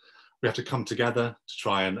STEM. We have to come together to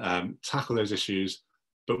try and tackle those issues,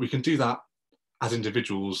 but we can do that as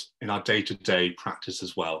individuals in our day-to-day practice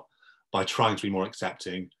as well, by trying to be more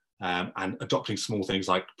accepting and adopting small things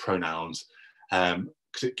like pronouns,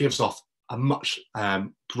 because it gives off a much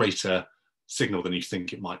greater signal than you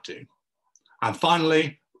think it might do. And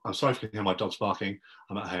finally, I'm sorry if you can hear my dogs barking,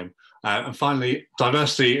 I'm at home. And finally,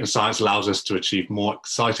 diversity in science allows us to achieve more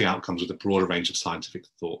exciting outcomes with a broader range of scientific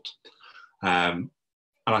thought.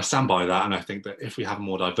 And I stand by that, and I think that if we have a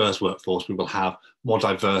more diverse workforce, we will have more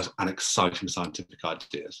diverse and exciting scientific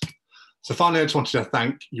ideas. So finally, I just wanted to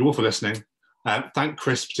thank you all for listening. Thank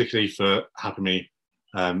Chris particularly for helping me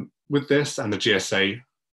with this, and the GSA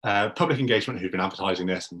public engagement who've been advertising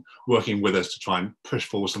this and working with us to try and push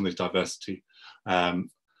forward some of these diversity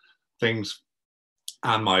things,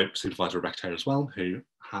 and my supervisor Rebecca Taylor as well, who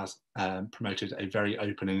has promoted a very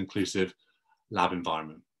open and inclusive lab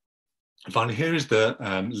environment. And finally, here is the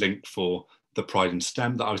link for the Pride in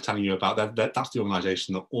STEM that I was telling you about. That's the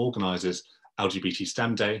organisation that organises LGBT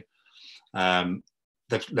STEM Day.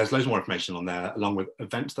 There's loads more information on there, along with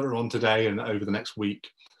events that are on today and over the next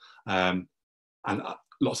week, and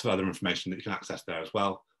lots of other information that you can access there as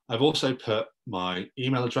well. I've also put my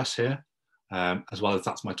email address here, as well as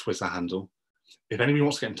that's my Twitter handle. If anybody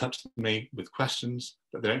wants to get in touch with me with questions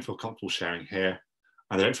that they don't feel comfortable sharing here,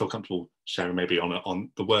 and they don't feel comfortable sharing maybe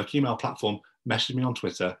on the work email platform, message me on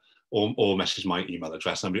Twitter or message my email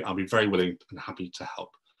address. I'll be very willing and happy to help.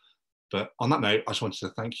 But on that note, I just wanted to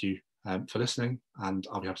thank you for listening, and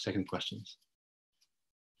I'll be happy to take any questions.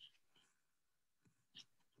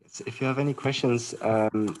 So if you have any questions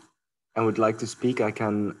and would like to speak, I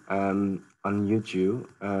can unmute you.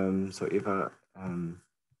 So Eva, I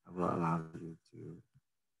will allow you to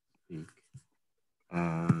speak.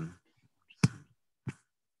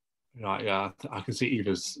 Right, yeah, I can see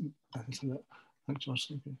Eva's.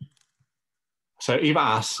 So Eva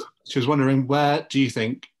asks, she was wondering, where do you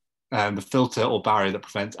think the filter or barrier that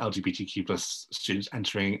prevents LGBTQ plus students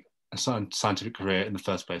entering a scientific career in the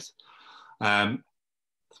first place? How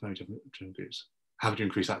would you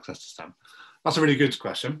increase access to STEM? That's a really good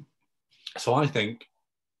question. So I think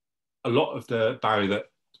a lot of the barrier that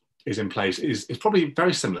is in place is probably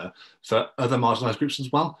very similar for other marginalised groups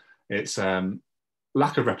as well. It's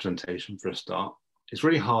lack of representation for a start. It's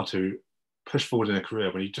really hard to push forward in a career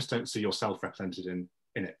when you just don't see yourself represented in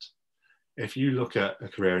it. If you look at a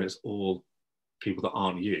career and it's all people that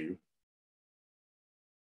aren't you,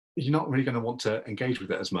 you're not really going to want to engage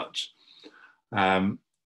with it as much. As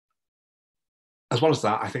well as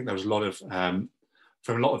that, I think there was a lot of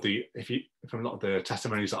from a lot of the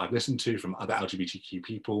testimonies that I've listened to from other LGBTQ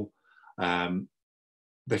people,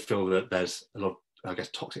 they feel that there's a lot of, I guess,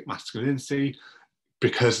 toxic masculinity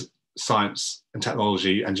because science and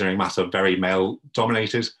technology, engineering, maths are very male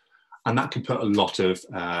dominated, and that can put a lot of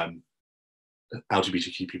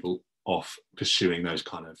LGBTQ people off pursuing those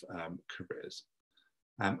kind of careers.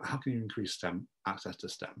 How can you increase STEM access to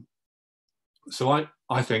STEM? So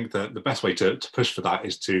I think that the best way to push for that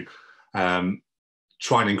is to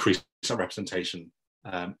try and increase that representation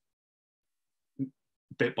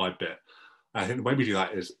bit by bit. I think the way we do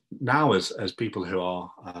that is now as people who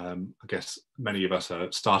are, I guess many of us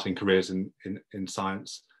are starting careers in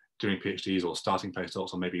science, doing PhDs or starting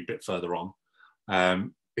postdocs or maybe a bit further on,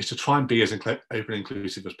 is to try and be as open and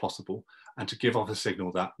inclusive as possible, and to give off a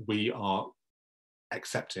signal that we are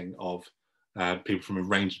accepting of people from a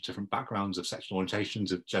range of different backgrounds, of sexual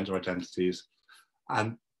orientations, of gender identities.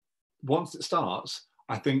 And once it starts,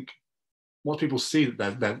 I think once people see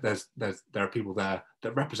that there are people there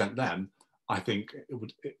that represent them, I think it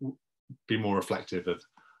would be more reflective of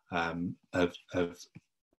a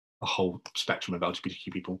whole spectrum of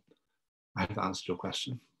LGBTQ people. I hope that answered your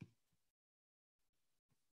question.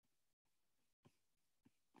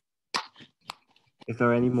 If there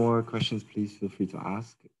are any more questions, please feel free to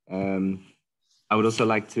ask. I would also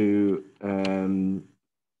like to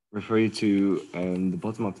refer you to the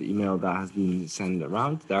bottom of the email that has been sent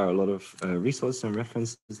around. There are a lot of resources and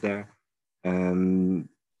references there.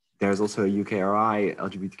 There's also a UKRI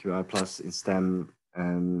LGBTQI plus in STEM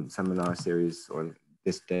seminar series or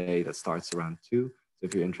this day that starts around 2. So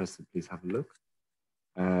if you're interested, please have a look.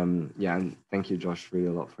 Yeah, and thank you, Josh, really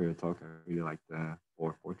a lot for your talk. I really liked the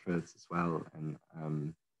 4 portraits as well. And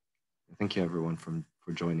thank you everyone for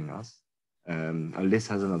joining us. Liz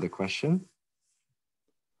has another question.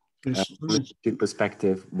 Yes. From an institute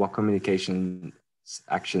perspective, what communication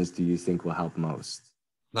actions do you think will help most?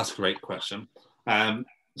 That's a great question.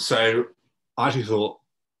 So I actually thought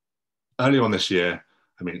earlier on this year,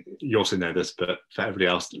 I mean, you also know this, but for everybody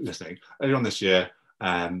else listening, earlier on this year,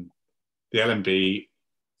 the LMB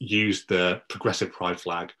used the progressive pride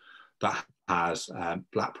flag that has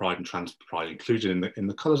Black pride and trans pride included in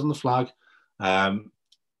the colours on the flag. And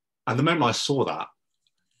the moment I saw that,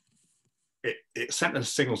 it sent a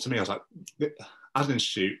signal to me. I was like, as an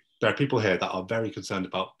institute, there are people here that are very concerned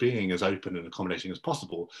about being as open and accommodating as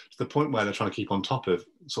possible, to the point where they're trying to keep on top of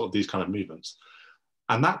sort of these kind of movements.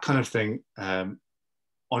 And that kind of thing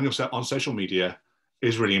on social media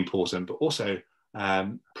is really important, but also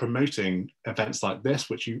promoting events like this,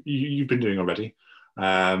 which you've been doing already,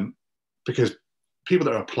 because people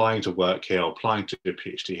that are applying to work here or applying to do a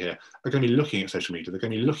PhD here are going to be looking at social media. They're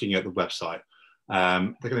going to be looking at the website.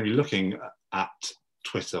 They're going to be looking at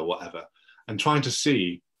Twitter or whatever, and trying to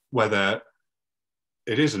see whether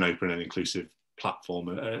it is an open and inclusive platform,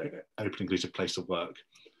 an open, inclusive place to work.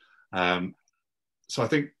 So I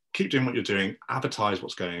think keep doing what you're doing, advertise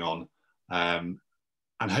what's going on, and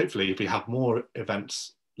hopefully if we have more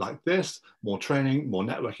events like this, more training, more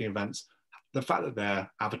networking events, the fact that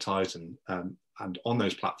they're advertised and on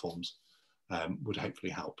those platforms would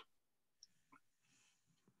hopefully help.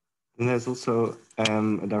 And there's also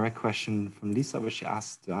a direct question from Lisa, which she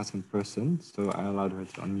asked to ask in person, so I allowed her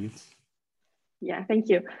to unmute. Yeah, thank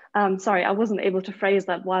you. Sorry, I wasn't able to phrase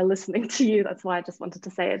that while listening to you. That's why I just wanted to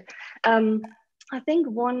say it. I think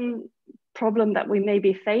one problem that we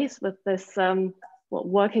maybe face with this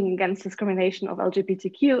working against discrimination of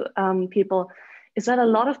LGBTQ people is that a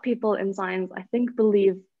lot of people in science, I think,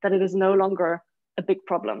 believe that it is no longer a big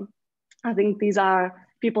problem. I think these are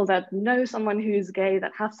people that know someone who's gay,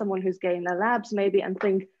 that have someone who's gay in their labs maybe, and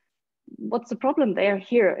think, what's the problem? They are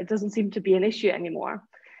here. It doesn't seem to be an issue anymore.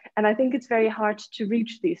 And I think it's very hard to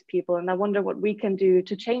reach these people. And I wonder what we can do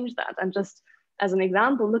to change that. And just as an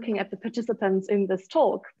example, looking at the participants in this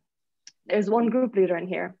talk, there's one group leader in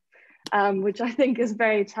here, which I think is a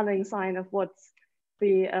very telling sign of what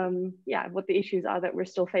the issues are that we're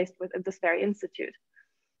still faced with at this very institute.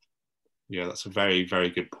 Yeah, that's a very, very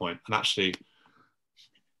good point. And actually,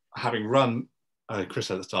 having run, Chris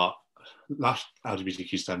said at the start, last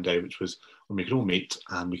LGBTQ STEM Day, which was when we could all meet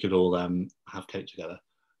and we could all have cake together.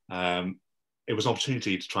 It was an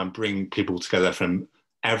opportunity to try and bring people together from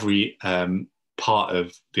every part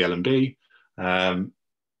of the LMB.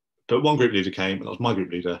 But one group leader came, and that was my group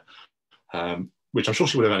leader, which I'm sure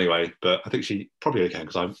she would have anyway, but I think she probably came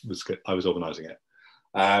because I was organising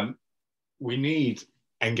it. We need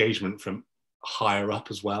engagement from higher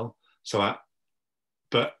up as well. So,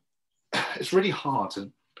 but it's really hard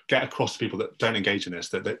to get across to people that don't engage in this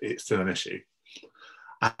that it's still an issue.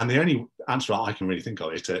 And the only answer I can really think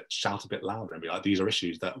of is to shout a bit louder and be like, these are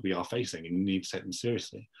issues that we are facing and you need to take them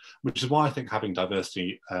seriously, which is why I think having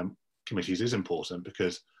diversity committees is important,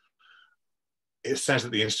 because it says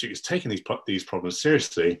that the Institute is taking these problems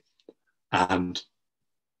seriously, and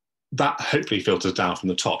that hopefully filters down from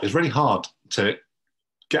the top. It's really hard to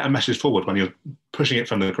get a message forward when you're pushing it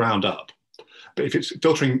from the ground up. But if it's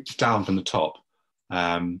filtering down from the top,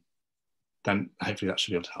 then hopefully that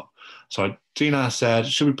should be able to help. So Dina said,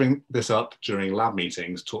 should we bring this up during lab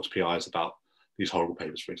meetings, talk to PIs about these horrible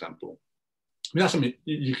papers, for example? I mean, that's something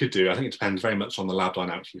you could do. I think it depends very much on the lab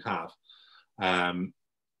dynamics you have.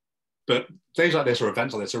 But days like this or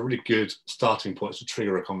events like this are really good starting points to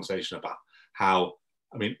trigger a conversation about how,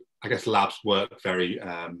 I mean, I guess labs work very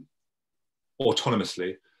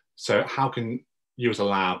autonomously. So how can you as a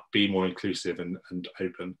lab be more inclusive and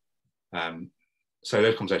open? So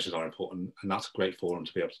those conversations are important, and that's a great forum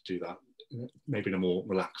to be able to do that, maybe in a more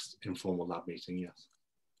relaxed, informal lab meeting, yes.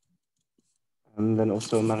 And then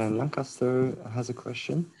also Marianne Lancaster has a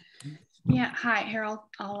question. Yeah, hi, here,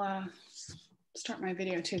 I'll start my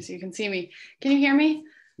video too so you can see me. Can you hear me?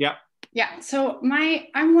 Yeah. Yeah, so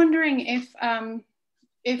I'm wondering if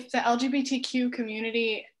the LGBTQ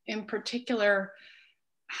community in particular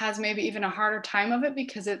has maybe even a harder time of it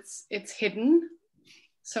because it's hidden.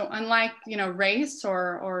 So unlike, race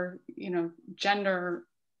or gender,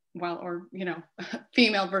 well, or,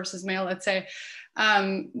 female versus male, let's say,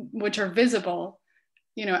 which are visible,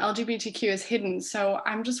 LGBTQ is hidden. So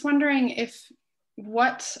I'm just wondering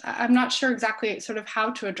I'm not sure exactly sort of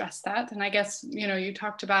how to address that. And I guess, you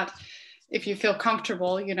talked about if you feel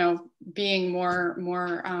comfortable, being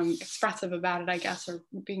more expressive about it, I guess, or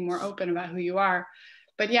being more open about who you are.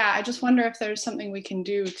 But yeah, I just wonder if there's something we can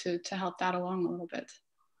do to help that along a little bit.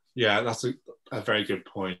 Yeah, that's a very good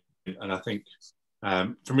point. And I think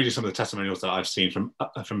from reading some of the testimonials that I've seen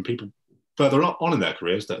from people further on in their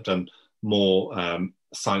careers that have done more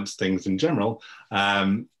science things in general,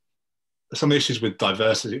 some of the issues with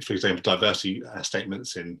diversity, for example, diversity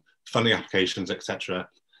statements in funding applications, etc.,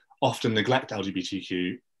 often neglect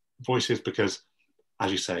LGBTQ voices because,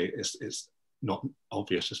 as you say, it's not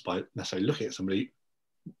obvious just by necessarily looking at somebody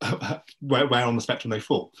where on the spectrum they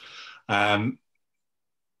fall.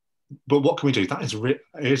 But what can we do? That is,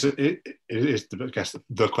 I guess,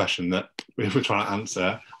 the question that we're trying to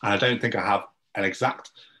answer. And I don't think I have an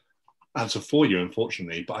exact answer for you,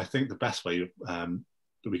 unfortunately. But I think the best way that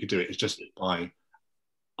we could do it is just by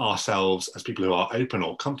ourselves as people who are open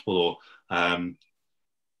or comfortable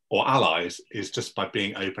or allies, is just by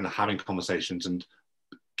being open and having conversations and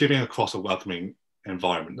giving across a welcoming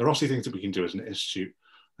environment. There are also things that we can do as an institute,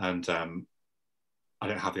 and I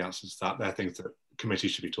don't have the answers to that. They're things that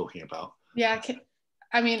committees should be talking about. Yeah,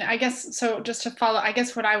 I mean, I guess, so just to follow, I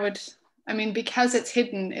guess what I would, I mean, because it's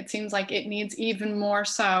hidden, it seems like it needs even more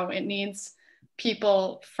so. It needs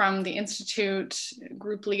people from the institute,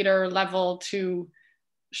 group leader level to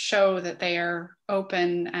show that they are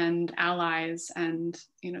open and allies and,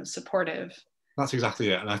 you know, supportive. That's exactly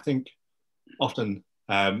it. And I think often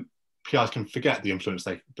PIs can forget the influence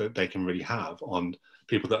they can really have on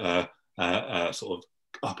people that are sort of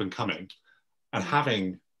up and coming. And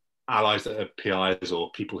having allies that are PIs or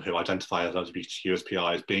people who identify as LGBTQ as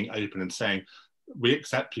PIs being open and saying, we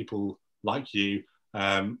accept people like you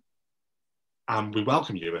and we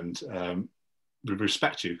welcome you and we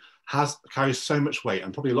respect you, carries so much weight,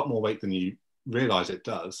 and probably a lot more weight than you realise it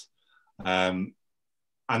does. And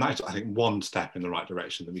that's, I think, one step in the right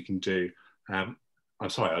direction that we can do. I'm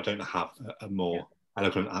sorry, I don't have a more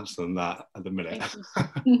eloquent answer than that at the minute.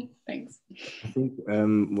 Thanks. I think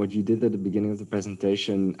what you did at the beginning of the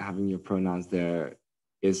presentation, having your pronouns there,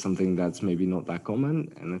 is something that's maybe not that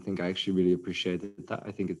common. And I think I actually really appreciated that.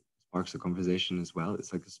 I think it sparks a conversation as well.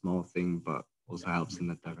 It's like a small thing, but also helps in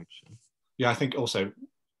that direction. Yeah, I think also,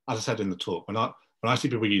 as I said in the talk, when I see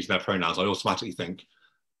people use their pronouns, I automatically think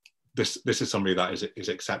this is somebody that is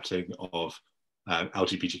accepting of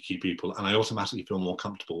LGBTQ people, and I automatically feel more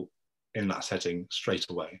comfortable in that setting straight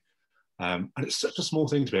away. And it's such a small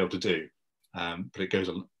thing to be able to do, but it goes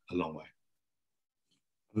a long way.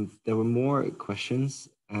 And there were more questions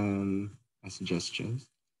and suggestions.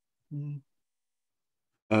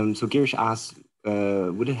 So Girish asked,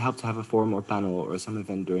 would it help to have a forum or panel or some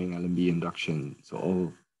event during LMB induction so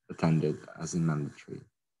all attended as in mandatory?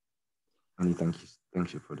 And thank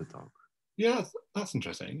you for the talk. Yeah, that's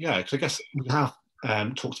interesting. Yeah, because I guess we have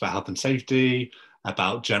talked about health and safety,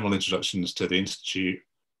 about general introductions to the institute,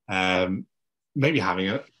 maybe having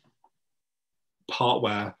a part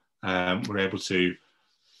where we're able to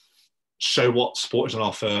show what sport is on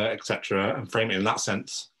offer, etc., and frame it in that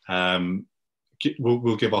sense.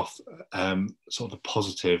 We'll give off sort of a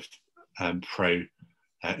positive pro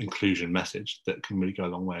inclusion message that can really go a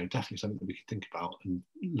long way. Definitely something that we can think about and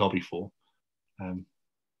lobby for.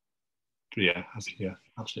 Yeah, absolutely.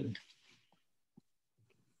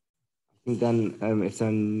 I think then if there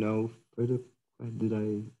are no further,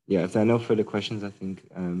 if there are no further questions, I think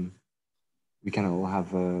we can all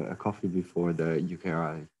have a coffee before the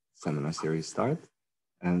UKRI seminar series starts.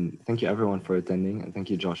 And thank you everyone for attending, and thank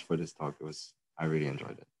you Josh for this talk. I really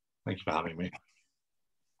enjoyed it. Thank you for having me.